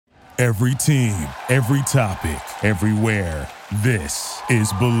Every team, every topic, everywhere. This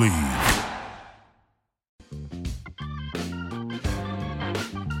is Believe.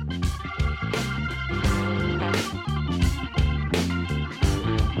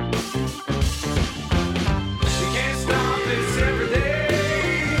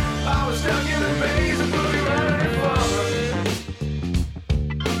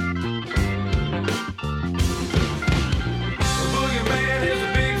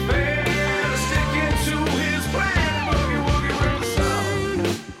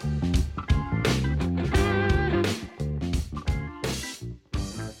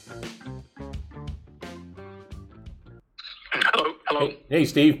 Hey,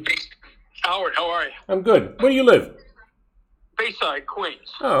 Steve. Howard, how are you? I'm good. Where do you live? Bayside,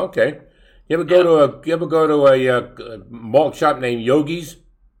 Queens. Oh, okay. You ever go to a malt shop named Yogi's?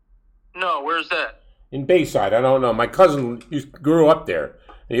 No, where's that? In Bayside. I don't know. My cousin grew up there,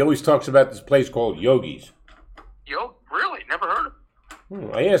 and he always talks about this place called Yogi's. Really? Never heard of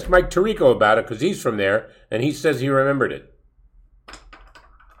it. I asked Mike Tirico about it because he's from there, and he says he remembered it.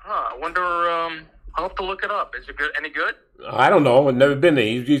 I wonder. I'll have to look it up. Is it good? Any good? I don't know. I've never been there.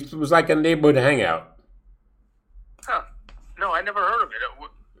 It was like a neighborhood hangout. Huh. No, I never heard of it.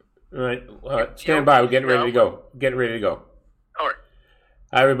 All right. Stand by. We're getting ready to go. All right.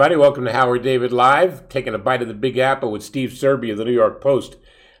 Hi, everybody. Welcome to Howard David Live. Taking a bite of the Big Apple with Steve Serby of the New York Post.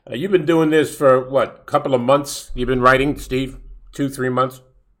 You've been doing this for, what, a couple of months? You've been writing, Steve? 2-3 months?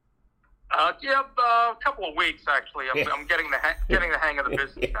 A couple of weeks, actually. I'm getting the hang of the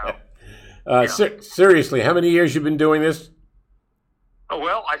business now. Seriously, how many years you been doing this? Oh,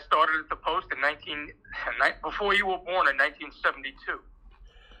 well, I started at the Post before you were born in 1972.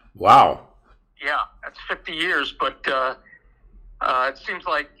 Wow. Yeah, that's 50 years, but it seems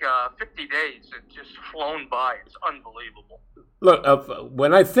like 50 days. It's just flown by. It's unbelievable. Look,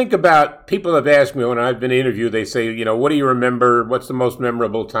 when I think about, people have asked me when I've been interviewed, they say, what do you remember? What's the most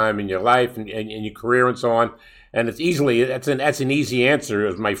memorable time in your life and your career and so on? And that's an easy answer.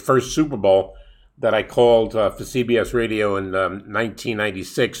 It was my first Super Bowl that I called for CBS Radio in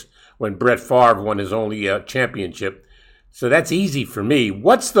 1996 when Brett Favre won his only championship. So that's easy for me.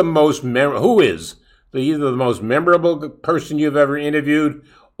 What's the most who is either the most memorable person you've ever interviewed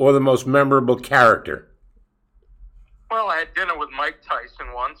or the most memorable character? Well, I had dinner with Mike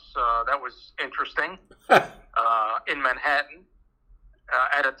Tyson once. That was interesting in Manhattan.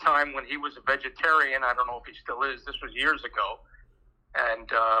 At a time when he was a vegetarian. I don't know if he still is. This was years ago.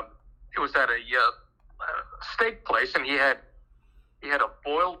 And it was at a steak place, and he had a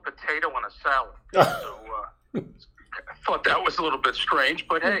boiled potato on a salad. So I thought that was a little bit strange,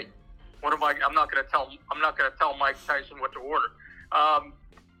 but hey, what am I'm not going to tell Mike Tyson what to order.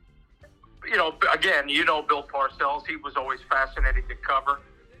 Again, Bill Parcells, he was always fascinating to cover.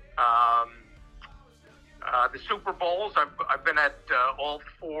 The Super Bowls, I've been at all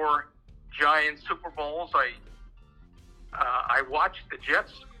 4 Giant Super Bowls. I watched the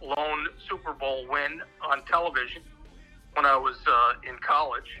Jets' lone Super Bowl win on television when I was in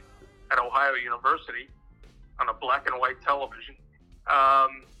college at Ohio University on a black and white television.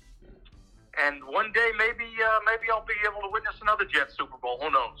 And one day, maybe I'll be able to witness another Jets Super Bowl.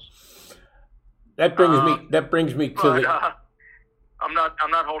 Who knows? That brings me to I'm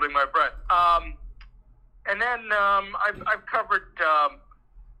not holding my breath. And then I've covered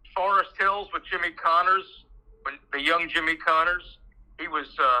Forest Hills with Jimmy Connors, the young Jimmy Connors. He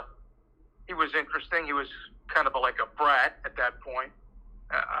was interesting. He was kind of like a brat at that point.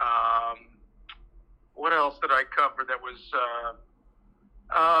 What else did I cover that was?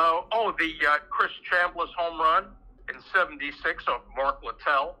 The Chris Chambliss home run in '76 of Mark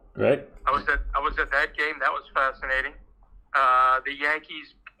Littell. Right. I was at that game. That was fascinating. The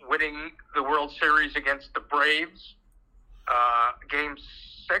Yankees winning the World Series against the Braves. Game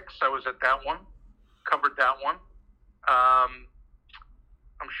 6, I was at that one. Covered that one. I'm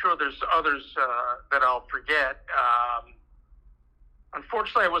sure there's others that I'll forget.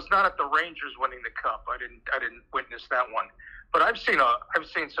 Unfortunately, I was not at the Rangers winning the Cup. I didn't witness that one. But I've seen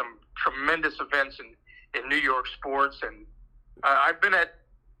some tremendous events in New York sports, and I've been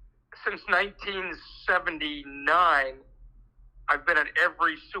since 1979. I've been at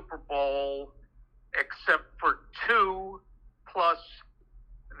every Super Bowl except for 2, plus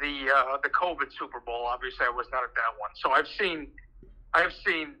the COVID Super Bowl. Obviously, I was not at that one. So I've seen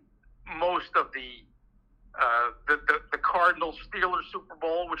most of the Cardinals Steelers Super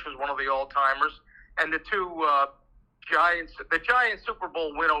Bowl, which was one of the all timers, and the 2 Giants. The Giants Super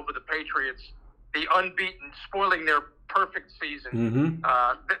Bowl win over the Patriots, the unbeaten, spoiling their perfect season. Mm-hmm.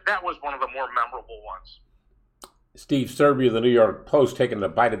 That was one of the more memorable ones. Steve Serby of the New York Post taking a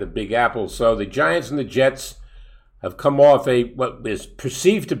bite of the Big Apple. So the Giants and the Jets have come off what is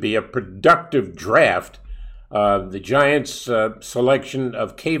perceived to be a productive draft. The Giants' selection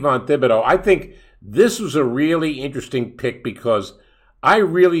of Kayvon Thibodeau. I think this was a really interesting pick because I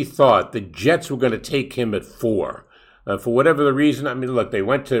really thought the Jets were going to take him at 4. For whatever the reason, I mean, look, they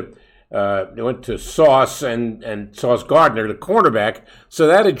went to Sauce and Sauce Gardner, the cornerback, so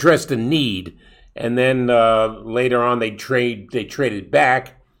that addressed a need. And then later on, they traded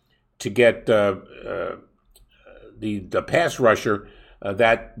back to get the pass rusher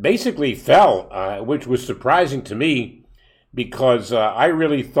that basically fell, which was surprising to me because I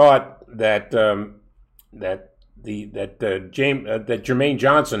really thought that Jermaine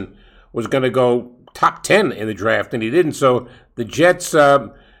Johnson was going to go top 10 in the draft, and he didn't. So the Jets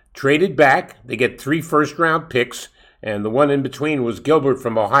traded back. They get 3 first-round picks, and the one in between was Gilbert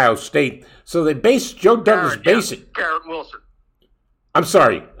from Ohio State. So they based Joe Douglas basic. Garrett Wilson. I'm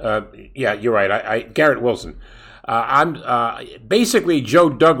sorry. Yeah, you're right. Garrett Wilson. Basically Joe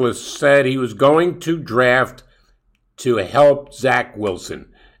Douglas said he was going to draft to help Zach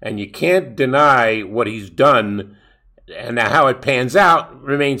Wilson, and you can't deny what he's done. And how it pans out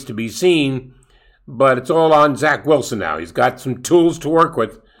remains to be seen. But it's all on Zach Wilson now. He's got some tools to work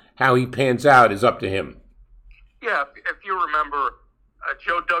with. How he pans out is up to him. Yeah, if you remember,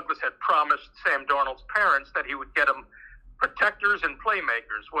 Joe Douglas had promised Sam Darnold's parents that he would get him protectors and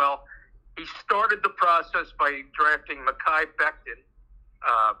playmakers. Well, he started the process by drafting Mekhi Becton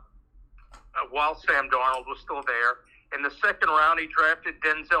while Sam Darnold was still there. In the second round, he drafted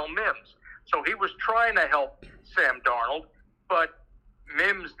Denzel Mims. So he was trying to help Sam Darnold, but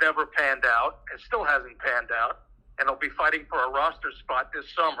Mims never panned out and still hasn't panned out, and he'll be fighting for a roster spot this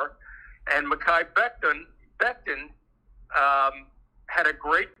summer. And Mekhi Becton had a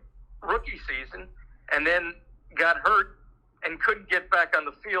great rookie season and then got hurt and couldn't get back on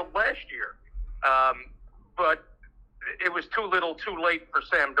the field last year. But it was too little too late for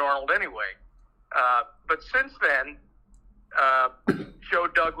Sam Darnold anyway. But since then, Joe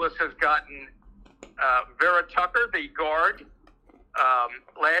Douglas has gotten Vera Tucker, the guard,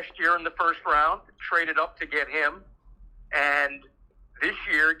 last year in the first round, traded up to get him. And this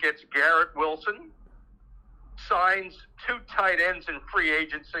year gets Garrett Wilson, signs 2 tight ends in free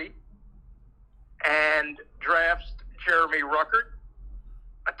agency, and drafts Jeremy Ruckert,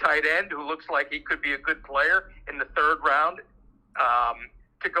 a tight end who looks like he could be a good player in the 3rd round,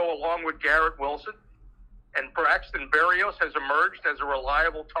 to go along with Garrett Wilson. And Braxton Berrios has emerged as a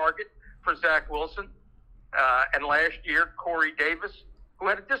reliable target for Zach Wilson. And last year, Corey Davis, who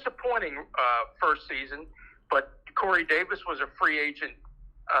had a disappointing first season, but Corey Davis was a free agent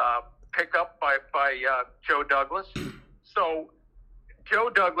pickup by Joe Douglas. So Joe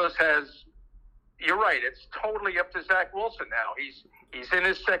Douglas has, you're right, it's totally up to Zach Wilson now. He's in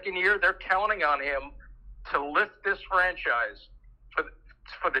his 2nd year. They're counting on him to lift this franchise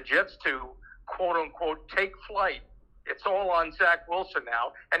for the Jets to, quote unquote, take flight. It's all on Zach Wilson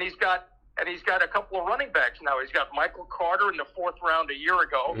now, and he's got a couple of running backs now. He's got Michael Carter in the 4th round a year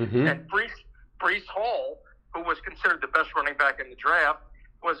ago, and Breece Hall, who was considered the best running back in the draft,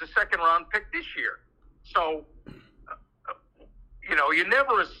 was a 2nd round pick this year. So, you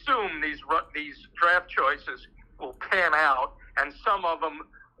never assume these draft choices will pan out, and some of them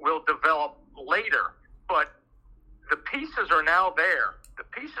will develop later. But the pieces are now there. The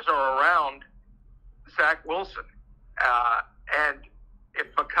pieces are around Zach Wilson. And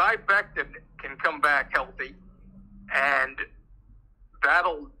if Mekhi Becton can come back healthy, and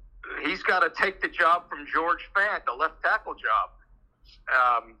he's got to take the job from George Fant, the left tackle job.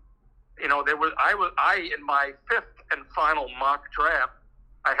 In my 5th and final mock draft,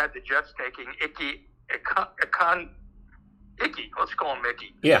 I had the Jets taking Icky. Let's call him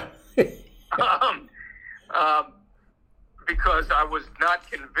Icky. Yeah. Because I was not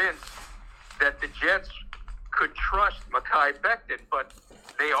convinced that the Jets could trust Mekhi Becton, but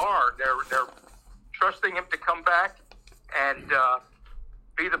they are. They're trusting him to come back and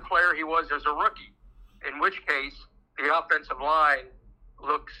be the player he was as a rookie, in which case the offensive line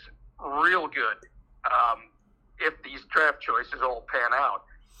looks real good if these draft choices all pan out.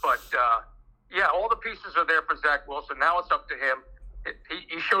 But, all the pieces are there for Zach Wilson. Now it's up to him.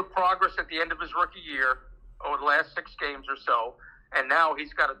 He showed progress at the end of his rookie year over the last 6 games or so, and now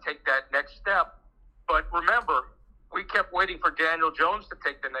he's got to take that next step. But remember, we kept waiting for Daniel Jones to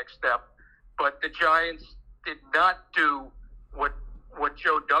take the next step, but the Giants did not do what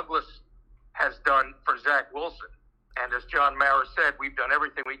Joe Douglas has done for Zach Wilson. And as John Mara said, we've done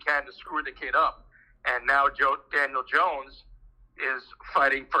everything we can to screw the kid up. And now Daniel Jones is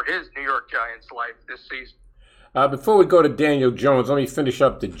fighting for his New York Giants life this season. Before we go to Daniel Jones, let me finish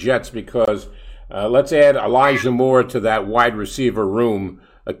up the Jets because let's add Elijah Moore to that wide receiver room,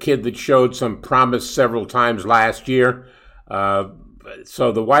 a kid that showed some promise several times last year.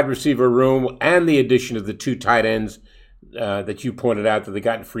 So the wide receiver room and the addition of the two tight ends that you pointed out that they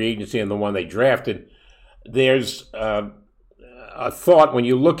got in free agency and the one they drafted, there's a thought when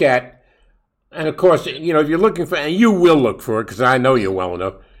you look at, and of course, if you're looking for, and you will look for it because I know you well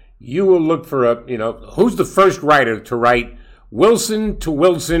enough, you will look for who's the first writer to write Wilson to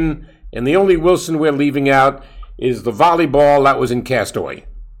Wilson, and the only Wilson we're leaving out is the volleyball that was in Castaway.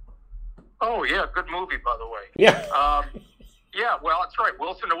 Oh, yeah, good movie, by the way. Yeah. Yeah, well, that's right,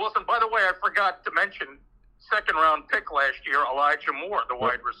 Wilson to Wilson. By the way, I forgot to mention second-round pick last year, Elijah Moore, the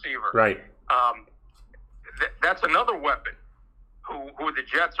wide receiver. Right. That's another weapon who the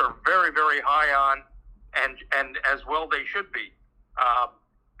Jets are very, very high on, and as well they should be.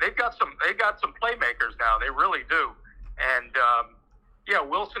 They got some playmakers now. They really do. And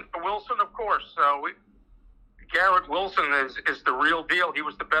Wilson to Wilson, of course. Garrett Wilson is the real deal. He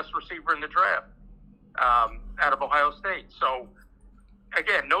was the best receiver in the draft out of Ohio State. So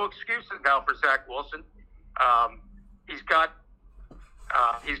again, no excuses now for Zach Wilson. He's got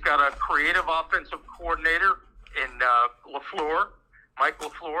a creative offensive coordinator in Mike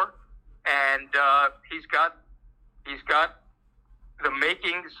LaFleur, and he's got the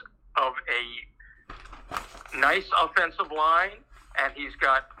makings of a nice offensive line, and he's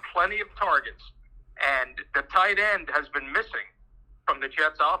got plenty of targets. And the tight end has been missing from the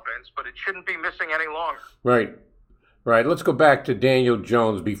Jets offense, but it shouldn't be missing any longer. Right. Let's go back to Daniel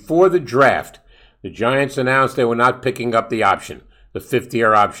Jones. Before the draft, the Giants announced they were not picking up the option, the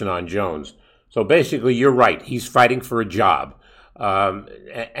fifth-year option on Jones. So basically, you're right. He's fighting for a job.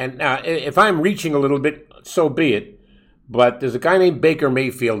 And now, if I'm reaching a little bit, so be it. But there's a guy named Baker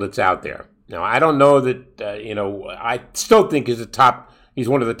Mayfield that's out there. Now, I don't know that, I still think he's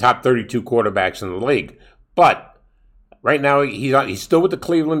one of the top 32 quarterbacks in the league. But right now, he's still with the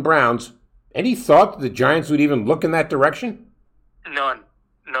Cleveland Browns. Any thought that the Giants would even look in that direction? None.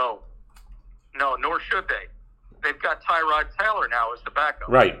 No, nor should they. They've got Tyrod Taylor now as the backup.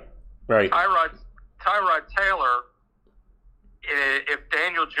 Right. Tyrod Taylor, if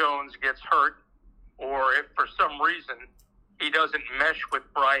Daniel Jones gets hurt, or if for some reason he doesn't mesh with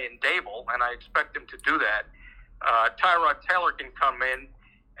Brian Dable, and I expect him to do that, Tyrod Taylor can come in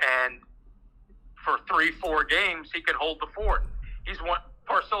and for 3-4 games he can hold the fort. He's one.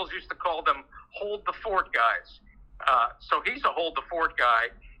 Parcells used to call them hold the fort guys. So he's a hold the fort guy.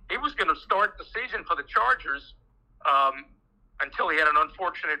 He was going to start the season for the Chargers until he had an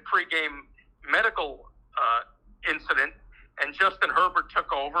unfortunate pregame medical incident, and Justin Herbert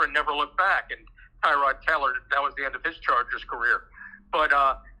took over and never looked back. And Tyrod Taylor, that was the end of his Chargers career. But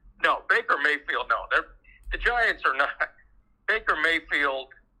no, Baker Mayfield, no. The Giants are not. Baker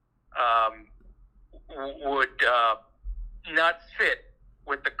Mayfield would not fit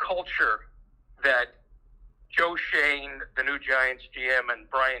with the culture that Joe Shane, the new Giants GM, and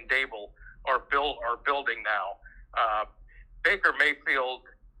Brian Dable are building now. Baker Mayfield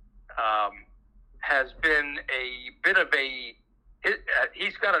has been a bit of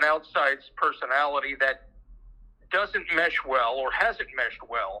he's got an outsized personality that doesn't mesh well or hasn't meshed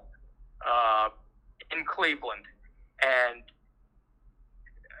well in Cleveland. And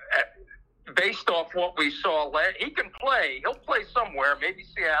based off what we saw, he can play. He'll play somewhere, maybe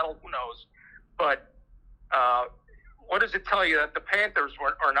Seattle, who knows. But what does it tell you that the Panthers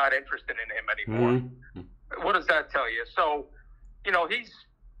are not interested in him anymore? Mm-hmm. What does that tell you? So, he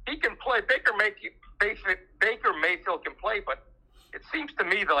can play. Baker Mayfield can play, but it seems to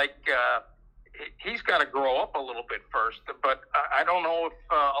me like he's got to grow up a little bit first. But I don't know if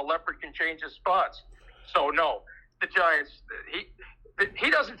a leopard can change his spots. So, no, the Giants,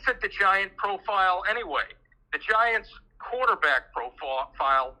 he doesn't fit the Giant profile anyway. The Giants' quarterback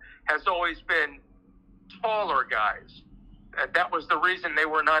profile has always been taller guys. That was the reason they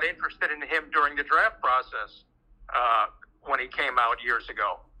were not interested in him during the draft process when he came out years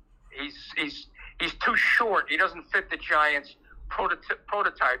ago. He's too short. He doesn't fit the Giants'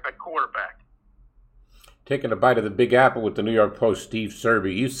 prototype at quarterback. Taking a bite of the Big Apple with the New York Post, Steve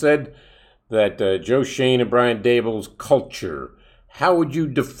Serby. You said that Joe Shane and Brian Dable's culture. How would you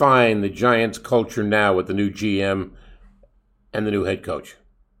define the Giants' culture now with the new GM and the new head coach?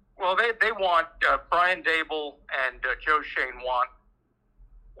 Well, they want Brian Dable and Joe Shane want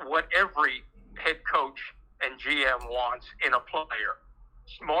what every head coach and GM wants in a player: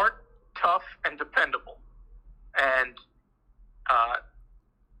 smart, tough, and dependable. And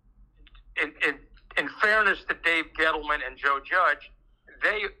in fairness to Dave Gettleman and Joe Judge,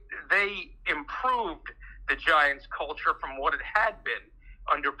 they improved the Giants' culture from what it had been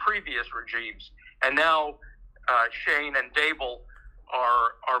under previous regimes. And now Shane and Dable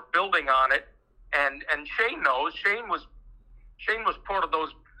are building on it. And Shane knows. Shane was part of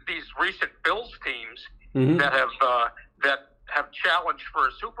these recent Bills teams that have challenged for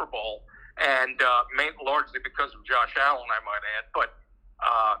a Super Bowl, and largely because of Josh Allen, I might add. But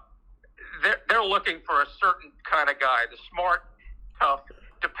they're looking for a certain kind of guy, the smart, tough,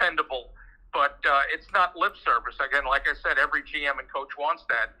 dependable. But it's not lip service. Again, like I said, every GM and coach wants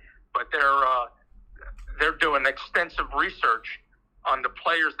that. But they're doing extensive research on the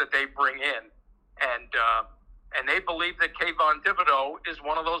players that they bring in, and they believe that Kayvon Thibodeau is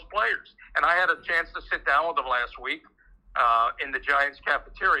one of those players. And I had a chance to sit down with him last week in the Giants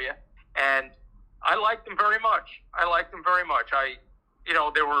cafeteria, and I liked him very much.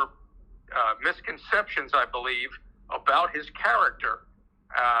 There were misconceptions, I believe, about his character,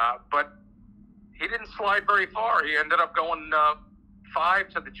 but he didn't slide very far. He ended up going 5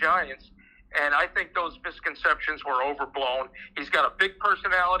 to the Giants, and I think those misconceptions were overblown. He's got a big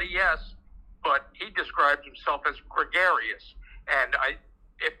personality, yes, but he describes himself as gregarious. And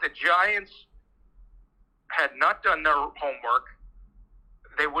if the Giants had not done their homework,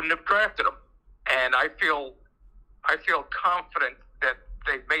 they wouldn't have drafted him. And I feel confident that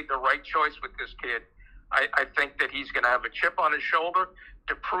they've made the right choice with this kid. I think that he's going to have a chip on his shoulder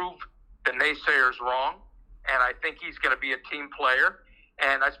to prove the naysayers wrong, and I think he's going to be a team player.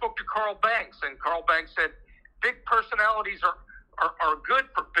 And I spoke to Carl Banks, and Carl Banks said big personalities are good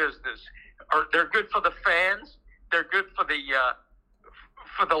for business. They're good for the fans. They're good for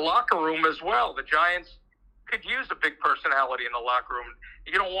the locker room as well. The Giants could use a big personality in the locker room.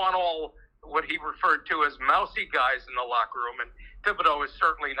 You don't want all what he referred to as mousy guys in the locker room, and Thibodeau is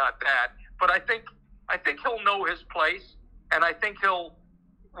certainly not that. But I think he'll know his place, and I think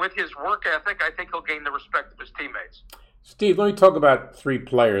with his work ethic, I think he'll gain the respect of his teammates. Steve, let me talk about 3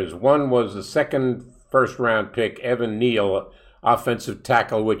 players. One was the second first-round pick, Evan Neal, offensive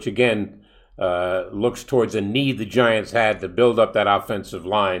tackle, which again looks towards a need the Giants had to build up that offensive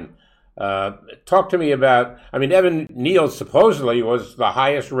line. Talk to me about, Evan Neal supposedly was the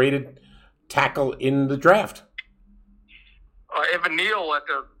highest-rated tackle in the draft. Evan Neal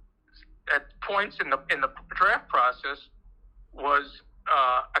at points in the draft process was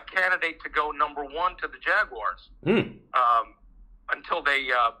a candidate to go number 1 to the Jaguars until they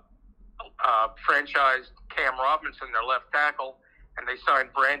franchised Cam Robinson, their left tackle, and they signed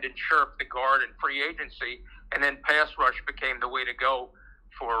Brandon Scherf, the guard, in free agency, and then pass rush became the way to go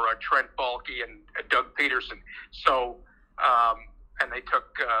for Trent Baalke and Doug Peterson. So, and they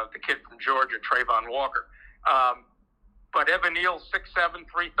took the kid from Georgia, Trayvon Walker. But Evan Neal, 6'7",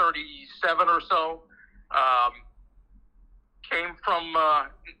 337 or so, came from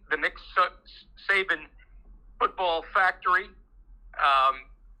the Nick Saban football factory,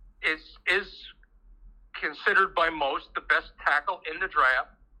 is considered by most the best tackle in the draft,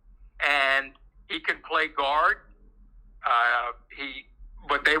 and he can play guard.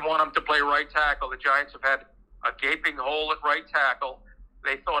 But they want him to play right tackle. The Giants have had a gaping hole at right tackle.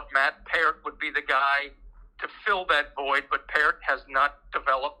 They thought Matt Peart would be the guy to fill that void, but Peart has not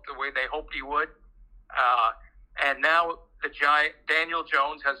developed the way they hoped he would. And now Daniel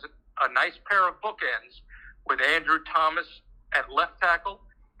Jones has a nice pair of bookends with Andrew Thomas at left tackle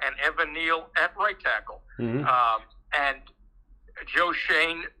and Evan Neal at right tackle. Mm-hmm. And Joe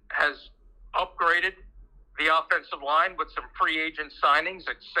Shane has upgraded the offensive line with some free agent signings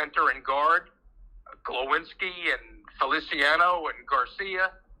at center and guard, Glowinski and Feliciano and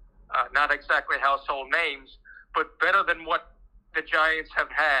Garcia. Not exactly household names, but better than what the Giants have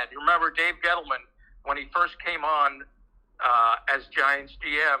had. You remember Dave Gettleman, when he first came on as Giants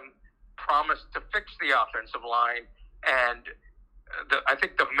GM, promised to fix the offensive line, and I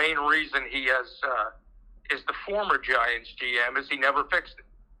think the main reason he has is the former Giants GM is he never fixed it.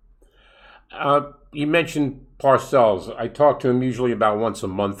 You mentioned Parcells. I talk to him usually about once a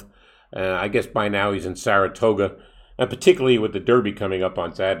month. I guess by now he's in Saratoga, and particularly with the Derby coming up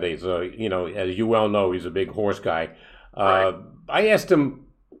on Saturdays. As you well know, he's a big horse guy. Right. I asked him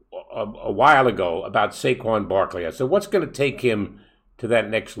a while ago about Saquon Barkley. I said, what's going to take him to that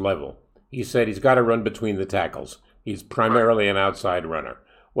next level? He said he's got to run between the tackles. He's primarily an outside runner.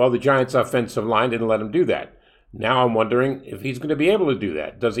 Well, the Giants' offensive line didn't let him do that. Now I'm wondering if he's going to be able to do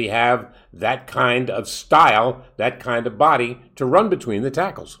that. Does he have that kind of style, that kind of body to run between the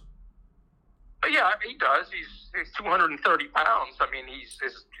tackles? Yeah, he does. He's 230 pounds. I mean,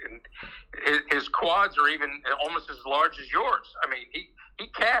 his quads are even almost as large as yours. I mean, he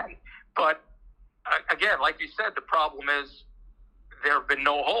can. But, again, like you said, the problem is there have been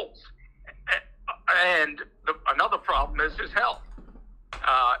no holes. And another problem is his health.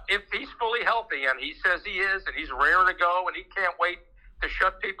 If he's fully healthy, and he says he is, and he's raring to go, and he can't wait to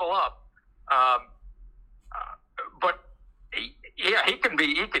shut people up, but he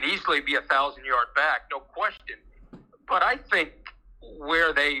can easily be 1,000-yard back, no question. But I think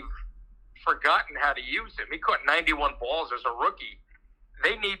where they've forgotten how to use him, he caught 91 balls as a rookie.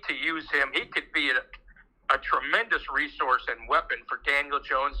 They need to use him. He could be a tremendous resource and weapon for Daniel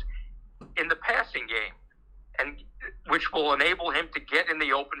Jones in the passing game, and which will enable him to get in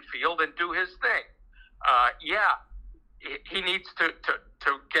the open field and do his thing. He needs to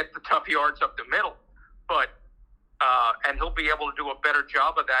get the tough yards up the middle, but and he'll be able to do a better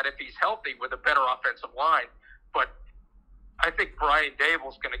job of that if he's healthy with a better offensive line. But I think Brian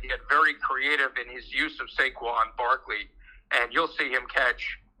Dable's going to get very creative in his use of Saquon Barkley, and you'll see him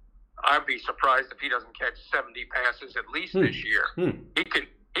catch. I'd be surprised if he doesn't catch 70 passes at least this year. He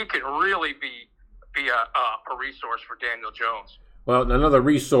can really be a resource for Daniel Jones. Well, another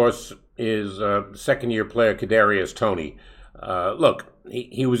resource is second-year player Kadarius Toney. Look,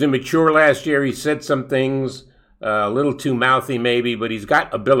 he was immature last year. He said some things a little too mouthy maybe, but he's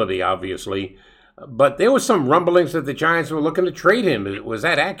got ability, obviously. But there was some rumblings that the Giants were looking to trade him. Was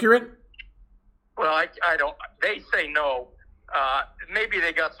that accurate? Well, I don't. They say no. Maybe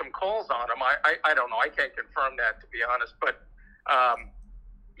they got some calls on him. I don't know. I can't confirm that, to be honest. But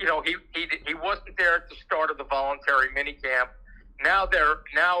he wasn't there at the start of the voluntary minicamp. Now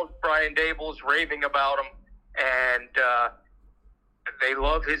Brian Dable's raving about him, and they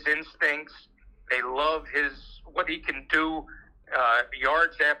love his instincts. They love what he can do,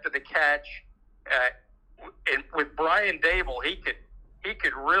 yards after the catch. And with Brian Dable, he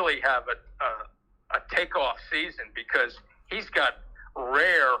could really have a takeoff season because he's got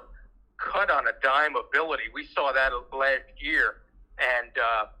rare cut on a dime ability. We saw that last year, and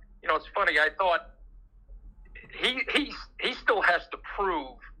it's funny. I thought he still has to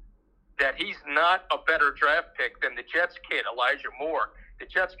prove that he's not a better draft pick than the Jets kid, Elijah Moore. The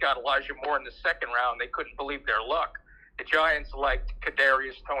Jets got Elijah Moore in the second round. They couldn't believe their luck. The Giants liked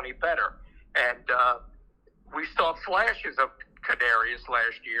Kadarius Toney better. And we saw flashes of Kadarius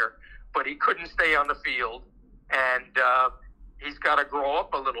last year, but he couldn't stay on the field. And he's got to grow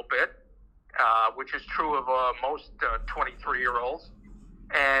up a little bit, which is true of most 23-year-olds.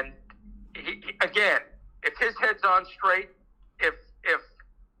 And again, if his head's on straight, if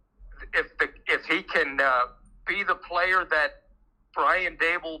he can be the player that Brian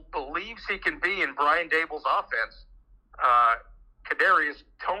Dable believes he can be in Brian Dable's offense, Kadarius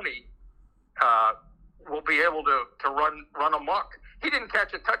Toney will be able to run amok. He didn't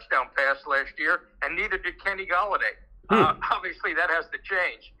catch a touchdown pass last year, and neither did Kenny Golladay. Obviously, that has to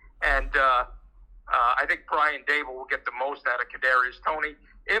change. And I think Brian Dable will get the most out of Kadarius Toney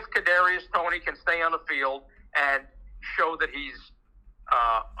if Kadarius Toney can stay on the field and show that he's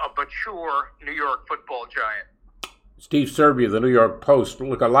a mature New York football giant. Steve Serby of the New York Post.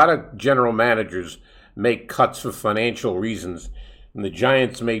 Look, a lot of general managers make cuts for financial reasons, and the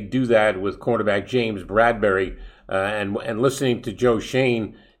Giants may do that with cornerback James Bradbury. And listening to Joe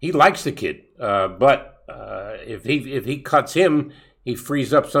Shane, he likes the kid, but if he cuts him, he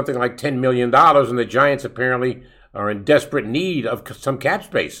frees up something like $10 million, and the Giants apparently are in desperate need of some cap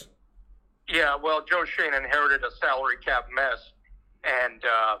space. Yeah, well, Joe Shane inherited a salary cap mess, and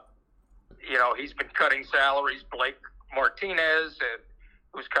he's been cutting salaries. Blake Martinez,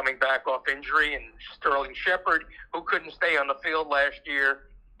 who's coming back off injury, and Sterling Shepard, who couldn't stay on the field last year.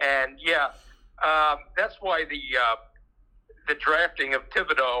 And that's why the drafting of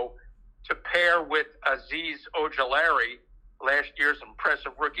Thibodeau to pair with Azeez Ojulari, last year's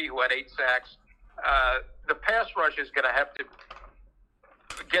impressive rookie who had 8 sacks, the pass rush is going to have to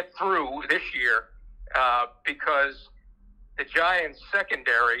get through this year because the Giants'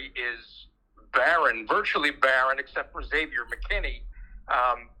 secondary is barren, virtually barren, except for Xavier McKinney.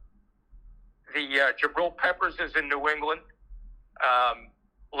 Jabril Peppers is in New England.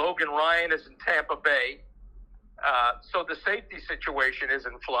 Logan Ryan is in Tampa Bay. So the safety situation is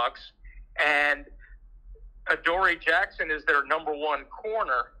in flux. And Adoree Jackson is their number 1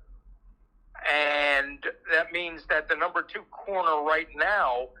 corner. And that means that the number 2 corner right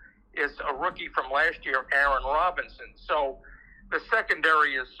now is a rookie from last year, Aaron Robinson. So the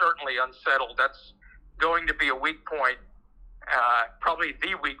secondary is certainly unsettled. That's going to be a weak point, probably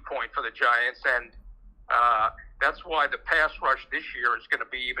the weak point for the Giants. And that's why the pass rush this year is going to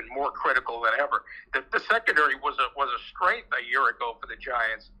be even more critical than ever. The secondary was a strength a year ago for the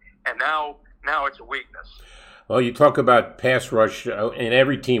Giants, and now it's a weakness. Well, you talk about pass rush, and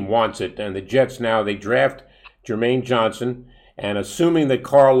every team wants it. And the Jets now, they draft Jermaine Johnson, And assuming that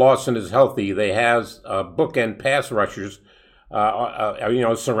Carl Lawson is healthy, they have bookend pass rushers,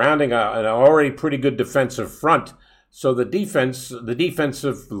 surrounding an already pretty good defensive front. So the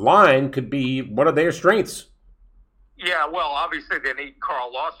defensive line could be one of their strengths. Yeah, well, obviously they need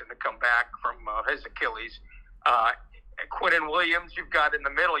Carl Lawson to come back from his Achilles. Quinnen Williams, you've got in the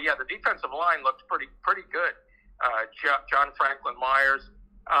middle. Yeah, the defensive line looks pretty good. John Franklin Myers.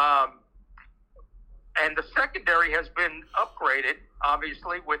 And the secondary has been upgraded,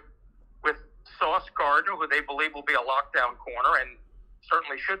 obviously, with Sauce Gardner, who they believe will be a lockdown corner, and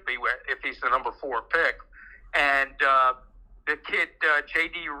certainly should be if he's the number 4 pick. And the kid,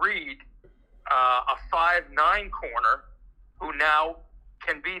 J.D. Reed, a 5'9" corner, who now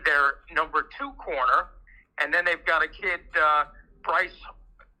can be their number 2 corner. And then they've got a kid, Bryce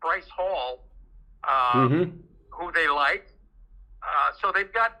Hall, who they like. So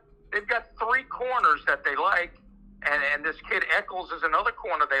they've got 3 corners that they like, and this kid Eccles is another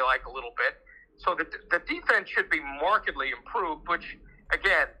corner they like a little bit. So the defense should be markedly improved, which,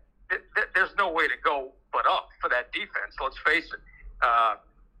 again, there's no way to go but up for that defense, let's face it.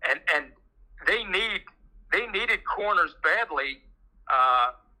 And they needed corners badly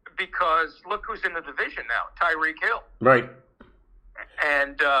because look who's in the division now, Tyreek Hill. Right.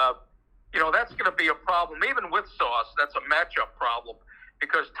 And, that's going to be a problem. Even with Sauce, that's a matchup problem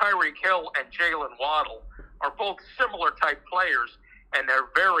because Tyreek Hill and Jalen Waddle are both similar type players, and they're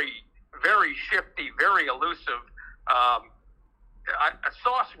very, very shifty, very elusive.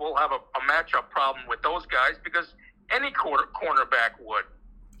 Sauce will have a matchup problem with those guys because any cornerback would.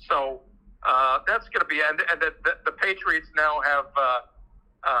 So that's going to be – and the Patriots now have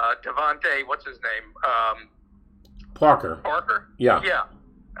Devontae – what's his name? Parker. Yeah. Yeah.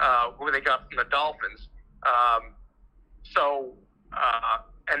 Who they got from the Dolphins.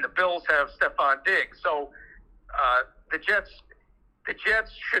 And the Bills have Stephon Diggs. So the Jets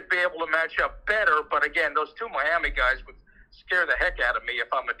should be able to match up better. But again, those 2 Miami guys would scare the heck out of me if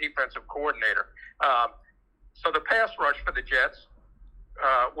I'm a defensive coordinator. So the pass rush for the Jets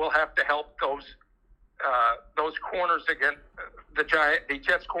will have to help those corners against the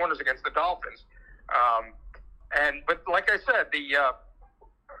Jets corners against the Dolphins. But like I said,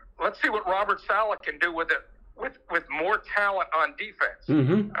 let's see what Robert Saleh can do with more talent on defense.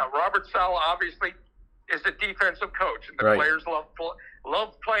 Mm-hmm. Robert Saleh obviously is a defensive coach, and the right. players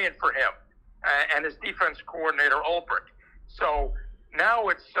love playing for him, and his defense coordinator Ulbrich. So now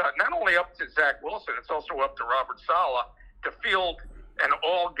it's not only up to Zach Wilson, it's also up to Robert Saleh to field an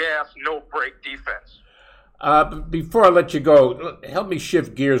all-gas, no-break defense. Before I let you go, help me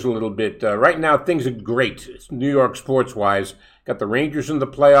shift gears a little bit. Right now, things are great, New York sports-wise. Got the Rangers in the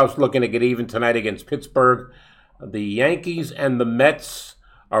playoffs, looking to get even tonight against Pittsburgh. The Yankees and the Mets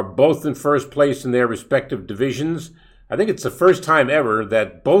are both in first place in their respective divisions. I think it's the first time ever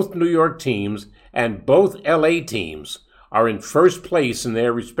that both New York teams and both L.A. teams are in first place in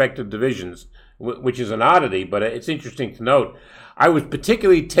their respective divisions, which is an oddity, but it's interesting to note. I was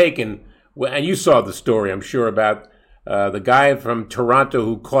particularly taken, and you saw the story, I'm sure, about the guy from Toronto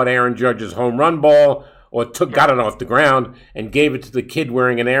who caught Aaron Judge's home run ball or got it off the ground and gave it to the kid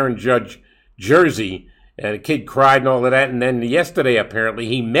wearing an Aaron Judge jersey. And the kid cried and all of that. And then yesterday, apparently,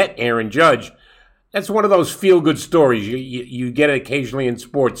 he met Aaron Judge. That's one of those feel-good stories you get occasionally in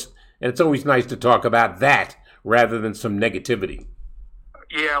sports. And it's always nice to talk about that rather than some negativity.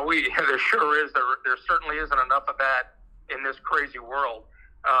 Yeah, there sure is. There certainly isn't enough of that in this crazy world.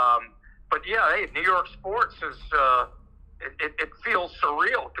 But yeah, hey, New York sports is it feels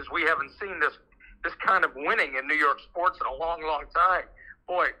surreal because we haven't seen this kind of winning in New York sports in a long, long time.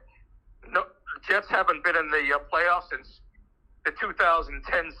 Boy, no, the Jets haven't been in the playoffs since the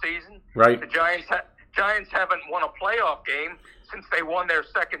 2010 season. Right. The Giants haven't won a playoff game since they won their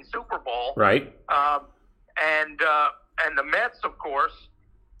second Super Bowl. Right. And the Mets, of course,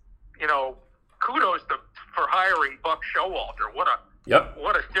 kudos for hiring Buck Showalter. What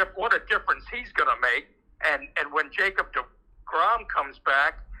a difference he's going to make. And when Jacob deGrom comes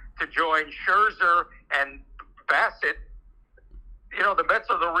back to join Scherzer and Bassett, the Mets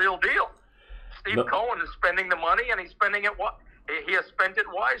are the real deal. Steve Cohen is spending the money, and he's spending it. He has spent it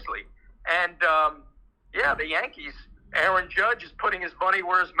wisely. And the Yankees. Aaron Judge is putting his money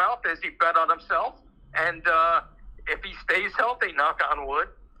where his mouth is. He bet on himself, and if he stays healthy, knock on wood,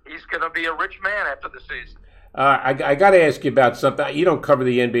 he's going to be a rich man after the season. I got to ask you about something. You don't cover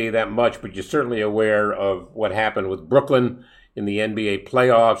the NBA that much, but you're certainly aware of what happened with Brooklyn in the NBA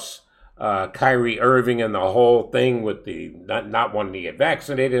playoffs. Kyrie Irving and the whole thing with the not wanting to get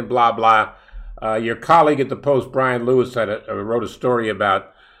vaccinated and blah, blah. Your colleague at the Post, Brian Lewis, wrote a story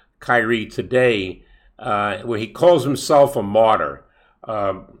about Kyrie today. where he calls himself a martyr.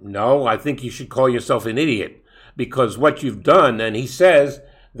 No, I think you should call yourself an idiot, because what you've done, and he says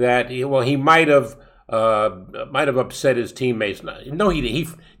that he might have upset his teammates. No, he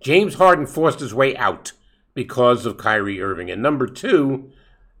James Harden forced his way out because of Kyrie Irving. And number two,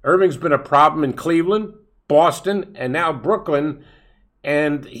 Irving's been a problem in Cleveland, Boston, and now Brooklyn,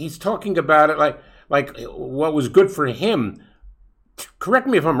 and he's talking about it like what was good for him. Correct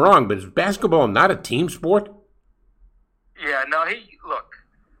me if I'm wrong, but is basketball not a team sport? Yeah, no, he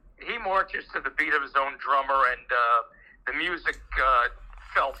marches to the beat of his own drummer, and the music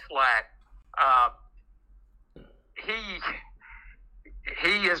fell flat. He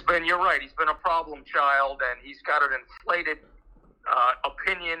has been, you're right, he's been a problem child, and he's got an inflated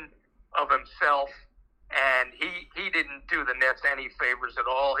opinion of himself, and he didn't do the Nets any favors at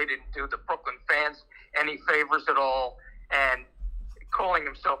all. He didn't do the Brooklyn fans any favors at all, and calling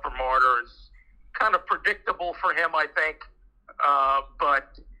himself a martyr is kind of predictable for him, I think,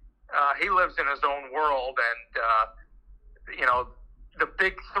 but he lives in his own world, and the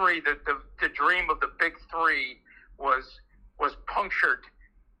big three, the dream of the big three was punctured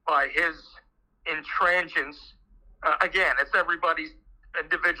by his intransigence. Again, it's everybody's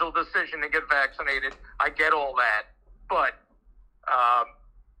individual decision to get vaccinated. I get all that, but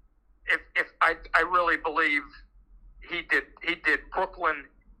if I really believe he did Brooklyn,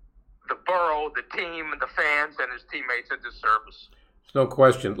 the borough, the team, the fans, and his teammates a disservice. No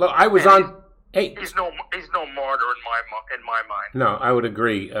question. Look, I was on. Hey, he's no martyr in my mind. No, I would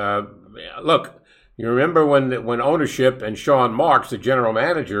agree. Look, you remember when ownership and Sean Marks, the general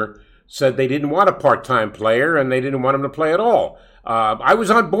manager, said they didn't want a part-time player and they didn't want him to play at all. I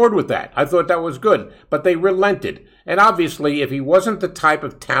was on board with that. I thought that was good, but they relented. And obviously, if he wasn't the type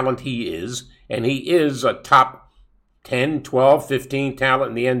of talent he is, and he is a top 10, 12, 15 talent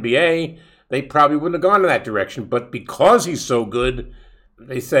in the NBA, they probably wouldn't have gone in that direction. But because he's so good,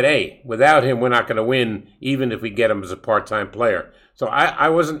 they said, hey, without him, we're not going to win, even if we get him as a part-time player. So I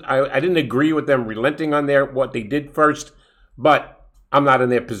didn't agree with them relenting on what they did first, but I'm not in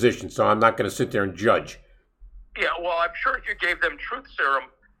their position, so I'm not going to sit there and judge. Yeah, well, I'm sure if you gave them truth serum,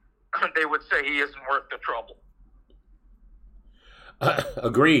 they would say he isn't worth the trouble.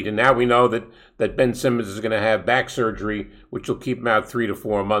 Agreed. And now we know that Ben Simmons is going to have back surgery, which will keep him out 3 to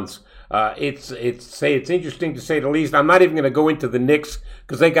 4 months. It's interesting to say the least. I'm not even going to go into the Knicks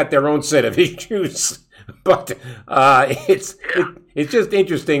because they got their own set of issues. But it's just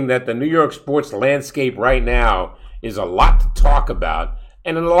interesting that the New York sports landscape right now is a lot to talk about,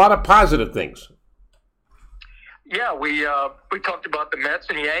 and a lot of positive things. Yeah, we talked about the Mets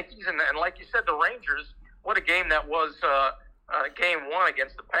and Yankees, and like you said, the Rangers. What a game that was! Game one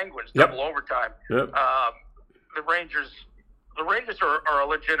against the Penguins, double overtime. Yep. The Rangers are a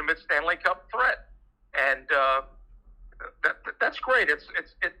legitimate Stanley Cup threat, and that's great.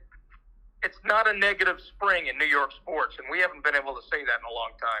 It's not a negative spring in New York sports, and we haven't been able to say that in a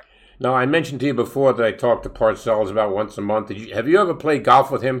long time. No, I mentioned to you before that I talk to Parcells about once a month. Have you ever played golf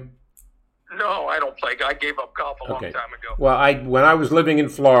with him? No, I don't play. I gave up golf a long time ago. Well, when I was living in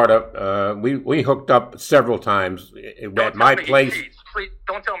Florida, we hooked up several times at my place. Please,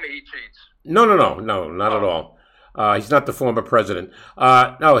 don't tell me he cheats. No, not at all. He's not the former president.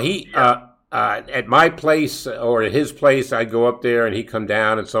 At my place or at his place, I'd go up there and he'd come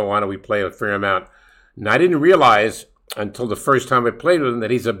down and so on, and we play a fair amount. And I didn't realize until the first time I played with him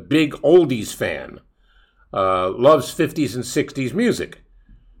that he's a big oldies fan. Loves 50s and 60s music.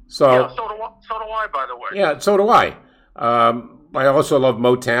 So do I, by the way. Yeah, so do I. I also love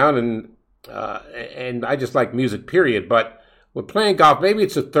Motown, and I just like music, period. But we're playing golf. Maybe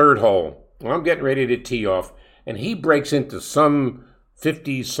it's a third hole. Well, I'm getting ready to tee off, and he breaks into some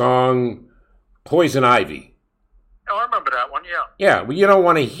 50s song, Poison Ivy. Oh, I remember that one, yeah. Yeah, well, you don't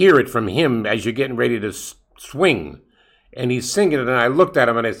want to hear it from him as you're getting ready to swing. And he's singing it, and I looked at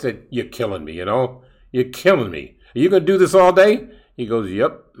him, and I said, you're killing me, You're killing me. Are you going to do this all day? He goes,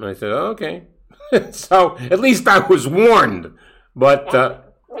 yep. And I said, oh, okay. So at least I was warned. But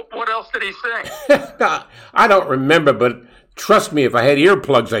what else did he sing? I don't remember, but trust me, if I had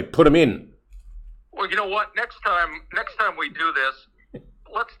earplugs, I'd put them in. Well, you know what? Next time we do this,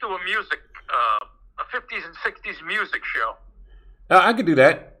 let's do a 50s and 60s music show. I could do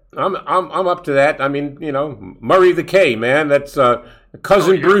that. I'm up to that. I mean, Murray the K, man. That's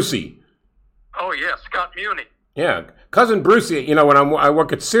Cousin Brucey. Oh yeah, Scott Muni. Yeah, Cousin Brucey. When I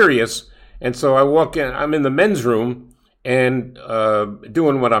work at Sirius, and so I walk in. I'm in the men's room and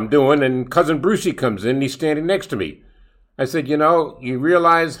doing what I'm doing, and Cousin Brucey comes in. And he's standing next to me. I said, you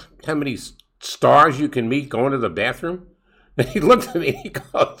realize how many stars you can meet going to the bathroom? And he looked at me and he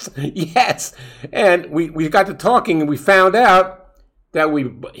goes, yes. And we got to talking and we found out that we're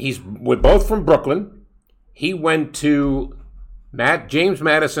both from Brooklyn. He went to James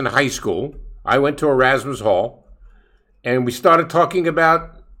Madison High School. I went to Erasmus Hall. And we started talking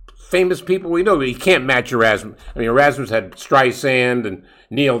about famous people we know. He can't match Erasmus. I mean, Erasmus had Streisand and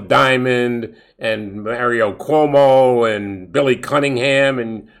Neil Diamond and Mario Cuomo and Billy Cunningham,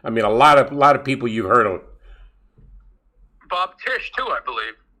 and I mean a lot of people you've heard of. Bob Tisch too, I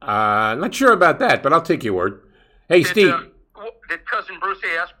believe. Not sure about that, but I'll take your word. Hey, Steve. Did Cousin Brucey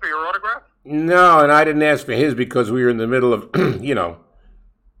ask for your autograph? No, and I didn't ask for his because we were in the middle of,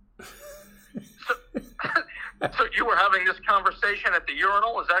 So you were having this conversation at the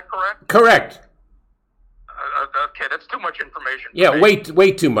urinal, is that correct? Correct. Okay, that's too much information. Yeah,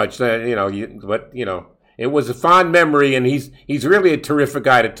 way too much. It was a fond memory, and he's really a terrific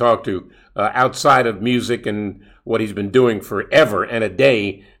guy to talk to outside of music and what he's been doing forever and a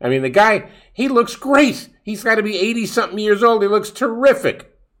day. I mean, the guy, he looks great. He's got to be 80-something years old. He looks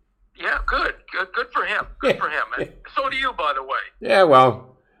terrific. Yeah, good for him. Good for him. And so do you, by the way. Yeah, well.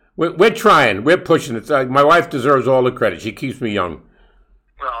 We're trying. We're pushing it. My wife deserves all the credit. She keeps me young.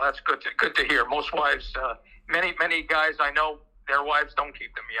 Well, that's good to hear. Most wives, many guys I know, their wives don't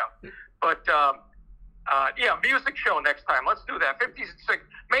keep them young. But yeah, music show next time. Let's do that. 50s and 60s,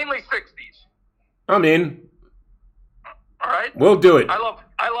 mainly 60s. I'm in. All right. We'll do it. I love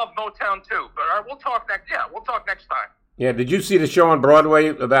Motown too. But all right, we'll talk next. Yeah, we'll talk next time. Yeah. Did you see the show on Broadway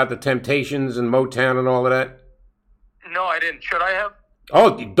about the Temptations and Motown and all of that? No, I didn't. Should I have?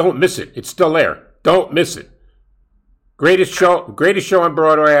 Oh, don't miss it. It's still there. Don't miss it. Greatest show on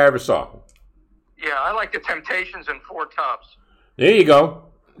Broadway I ever saw. Yeah, I like the Temptations and Four Tops. There you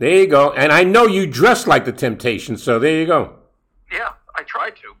go. And I know you dress like the Temptations, so there you go. Yeah, I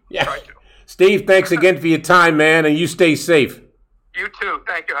tried to. Yeah. Steve, thanks again for your time, man, and you stay safe. You too.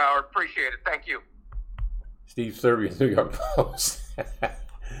 Thank you, Howard. Appreciate it. Thank you. Steve Serby, New York Post.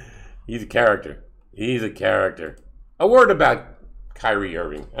 He's a character. A word about Kyrie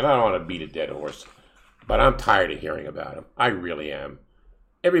Irving, and I don't want to beat a dead horse, but I'm tired of hearing about him. I really am.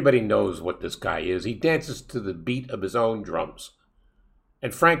 Everybody knows what this guy is. He dances to the beat of his own drums.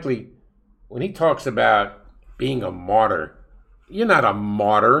 And frankly, when he talks about being a martyr, you're not a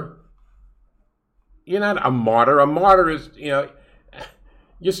martyr. A martyr is,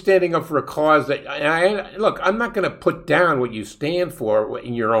 you're standing up for a cause that, look, I'm not going to put down what you stand for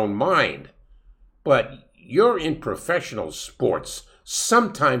in your own mind, but you're in professional sports.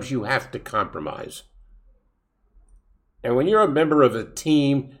 Sometimes you have to compromise. And when you're a member of a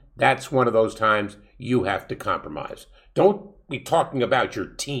team, that's one of those times you have to compromise. Don't be talking about your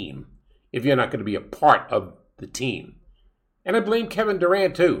team if you're not going to be a part of the team. And I blame Kevin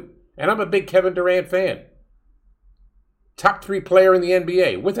Durant too. And I'm a big Kevin Durant fan. Top 3 player in the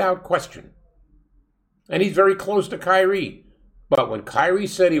NBA, without question. And he's very close to Kyrie. But when Kyrie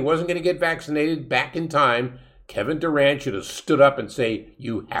said he wasn't going to get vaccinated back in time, Kevin Durant should have stood up and say,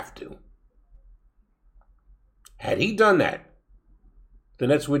 you have to. Had he done that, the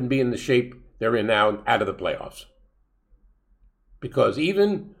Nets wouldn't be in the shape they're in now, out of the playoffs. Because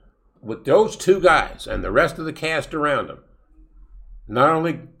even with those two guys and the rest of the cast around them, not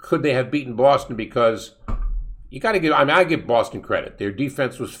only could they have beaten Boston because I give Boston credit. Their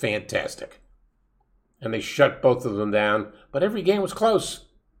defense was fantastic. And they shut both of them down, but every game was close.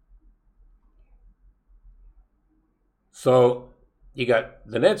 So you got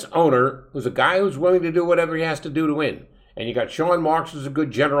the Nets owner, who's a guy who's willing to do whatever he has to do to win. And you got Sean Marks, who's a good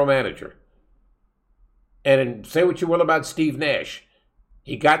general manager. And say what you will about Steve Nash.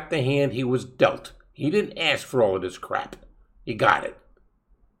 He got the hand he was dealt. He didn't ask for all of this crap. He got it.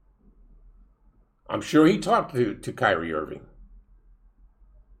 I'm sure he talked to Kyrie Irving.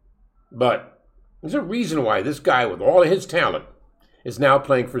 But there's a reason why this guy, with all of his talent, is now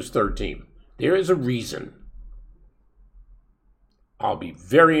playing for his third team. There is a reason. I'll be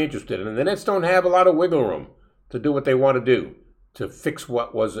very interested. And the Nets don't have a lot of wiggle room to do what they want to do, to fix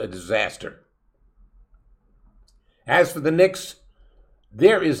what was a disaster. As for the Knicks,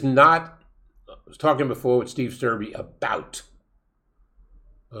 there is not, I was talking before with Steve Serby about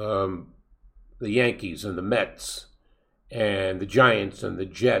the Yankees and the Mets and the Giants and the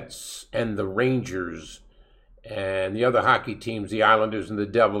Jets and the Rangers and the other hockey teams, the Islanders and the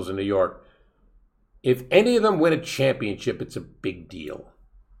Devils in New York. If any of them win a championship, it's a big deal.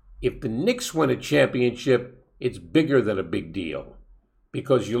 If the Knicks win a championship, it's bigger than a big deal.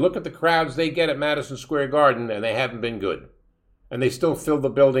 Because you look at the crowds they get at Madison Square Garden, and they haven't been good. And they still fill the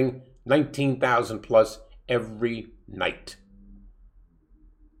building 19,000 plus every night.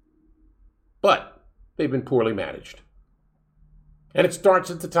 But they've been poorly managed. And it starts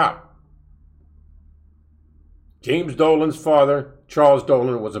at the top. James Dolan's father, Charles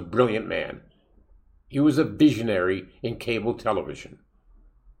Dolan, was a brilliant man. He was a visionary in cable television.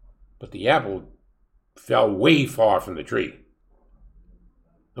 But the apple fell way far from the tree.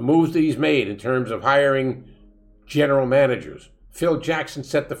 The moves that he's made in terms of hiring general managers. Phil Jackson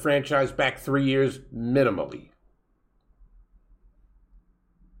set the franchise back 3 years minimally.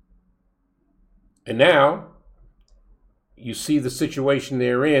 And now, you see the situation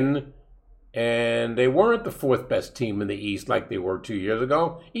they're in, and they weren't the fourth best team in the East like they were 2 years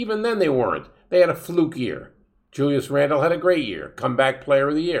ago. Even then they weren't. They had a fluke year. Julius Randle had a great year, comeback player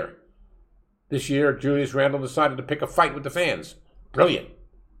of the year. This year, Julius Randle decided to pick a fight with the fans. Brilliant.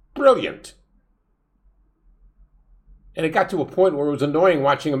 Brilliant. And it got to a point where it was annoying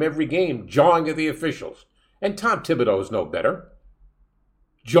watching him every game, jawing at the officials. And Tom Thibodeau is no better.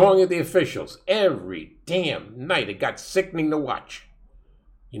 Jawing at the officials every damn night. It got sickening to watch.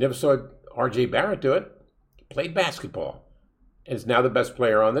 You never saw R.J. Barrett do it. He played basketball and is now the best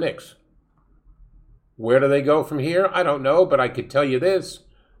player on the Knicks. Where do they go from here? I don't know, but I could tell you this.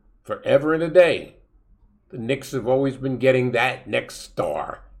 Forever and a day, the Knicks have always been getting that next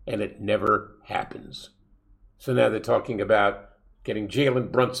star, and it never happens. So now they're talking about getting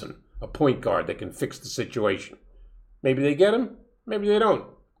Jalen Brunson, a point guard that can fix the situation. Maybe they get him, maybe they don't.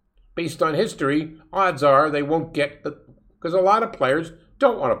 Based on history, odds are they won't get because a lot of players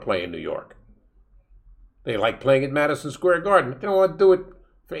don't want to play in New York. They like playing at Madison Square Garden. They don't want to do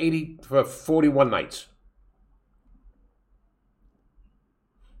it for 41 nights.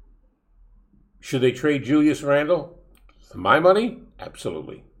 Should they trade Julius Randle? For my money,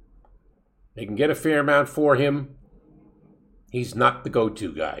 absolutely. They can get a fair amount for him. He's not the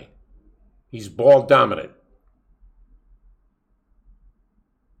go-to guy. He's ball dominant.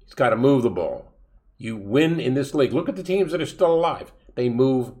 He's got to move the ball. You win in this league. Look at the teams that are still alive. They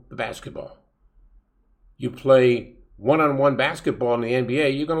move the basketball. You play one-on-one basketball in the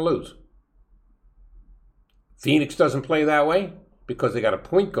NBA, you're going to lose. Phoenix doesn't play that way because they got a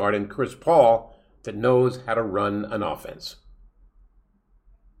point guard in Chris Paul that knows how to run an offense.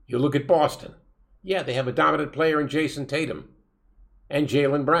 You look at Boston. Yeah, they have a dominant player in Jason Tatum and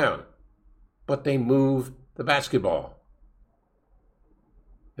Jaylen Brown, but they move the basketball.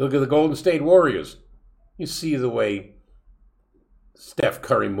 You look at the Golden State Warriors. You see the way Steph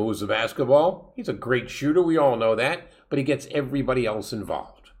Curry moves the basketball. He's a great shooter, we all know that, but he gets everybody else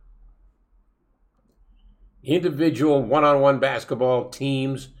involved. Individual one-on-one basketball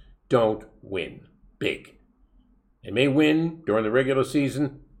teams don't win big. They may win during the regular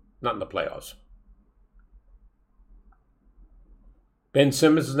season, not in the playoffs. Ben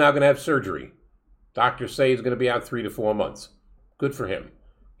Simmons is now going to have surgery. Doctors say he's going to be out 3 to 4 months. Good for him.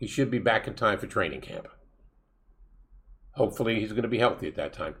 He should be back in time for training camp. Hopefully he's going to be healthy at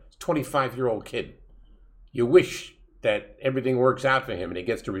that time. He's a 25-year-old kid. You wish that everything works out for him and he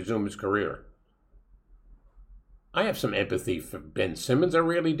gets to resume his career. I have some empathy for Ben Simmons, I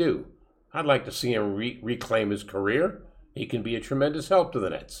really do. I'd like to see him reclaim his career. He can be a tremendous help to the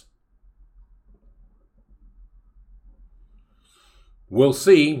Nets. We'll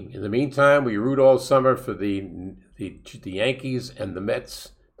see. In the meantime, we root all summer for the Yankees and the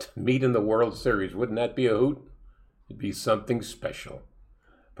Mets to meet in the World Series. Wouldn't that be a hoot? It'd be something special.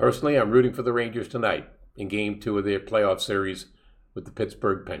 Personally, I'm rooting for the Rangers tonight in Game 2 of their playoff series with the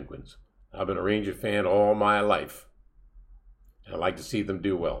Pittsburgh Penguins. I've been a Ranger fan all my life, and I'd like to see them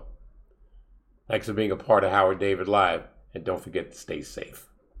do well. Thanks for being a part of Howard David Live, and don't forget to stay safe.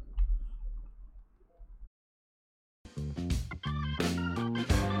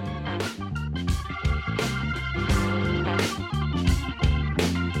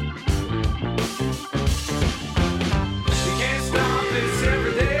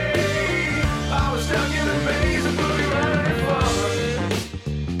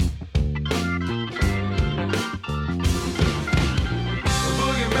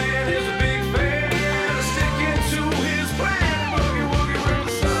 Boogie man is a big fan, sticking to his plan. Boogie woogie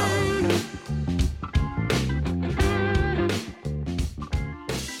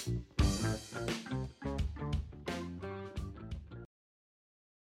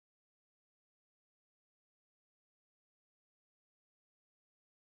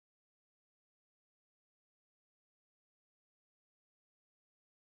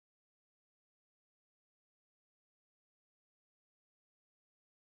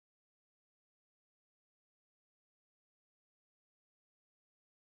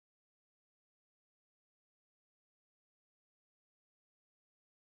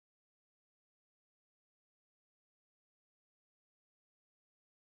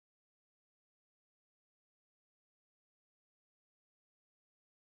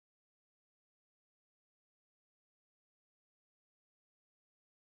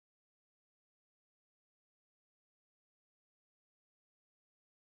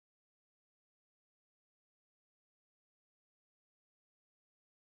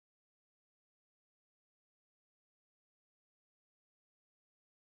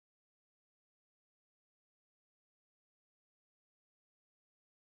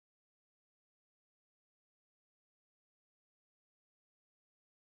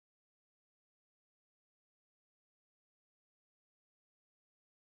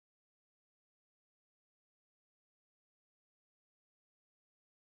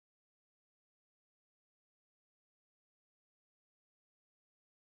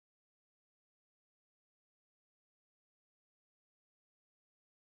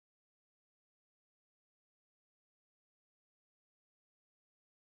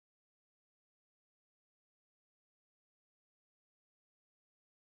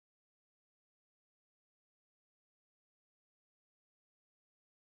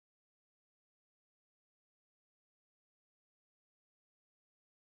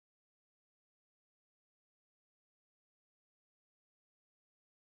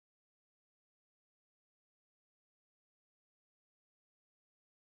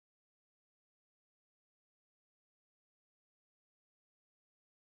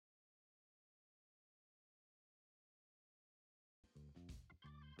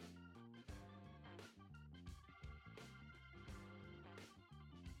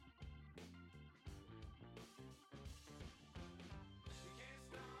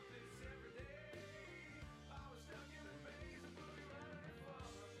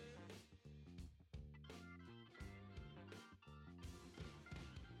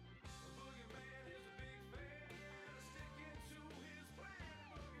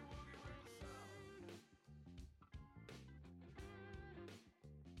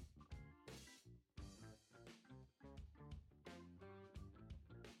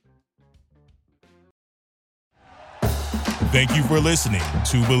Thank you for listening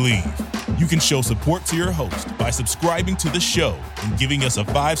to Believe. You can show support to your host by subscribing to the show and giving us a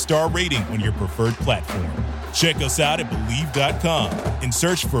 5-star rating on your preferred platform. Check us out at Believe.com and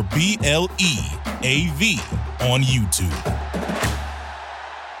search for BLEAV on YouTube.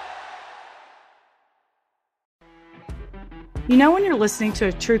 You know when you're listening to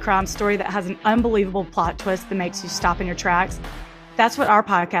a true crime story that has an unbelievable plot twist that makes you stop in your tracks? That's what our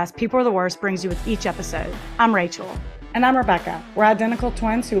podcast, People Are the Worst, brings you with each episode. I'm Rachel. And I'm Rebecca. We're identical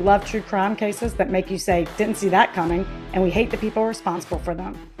twins who love true crime cases that make you say, didn't see that coming, and we hate the people responsible for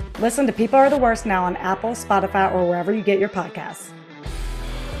them. Listen to People Are the Worst now on Apple, Spotify, or wherever you get your podcasts.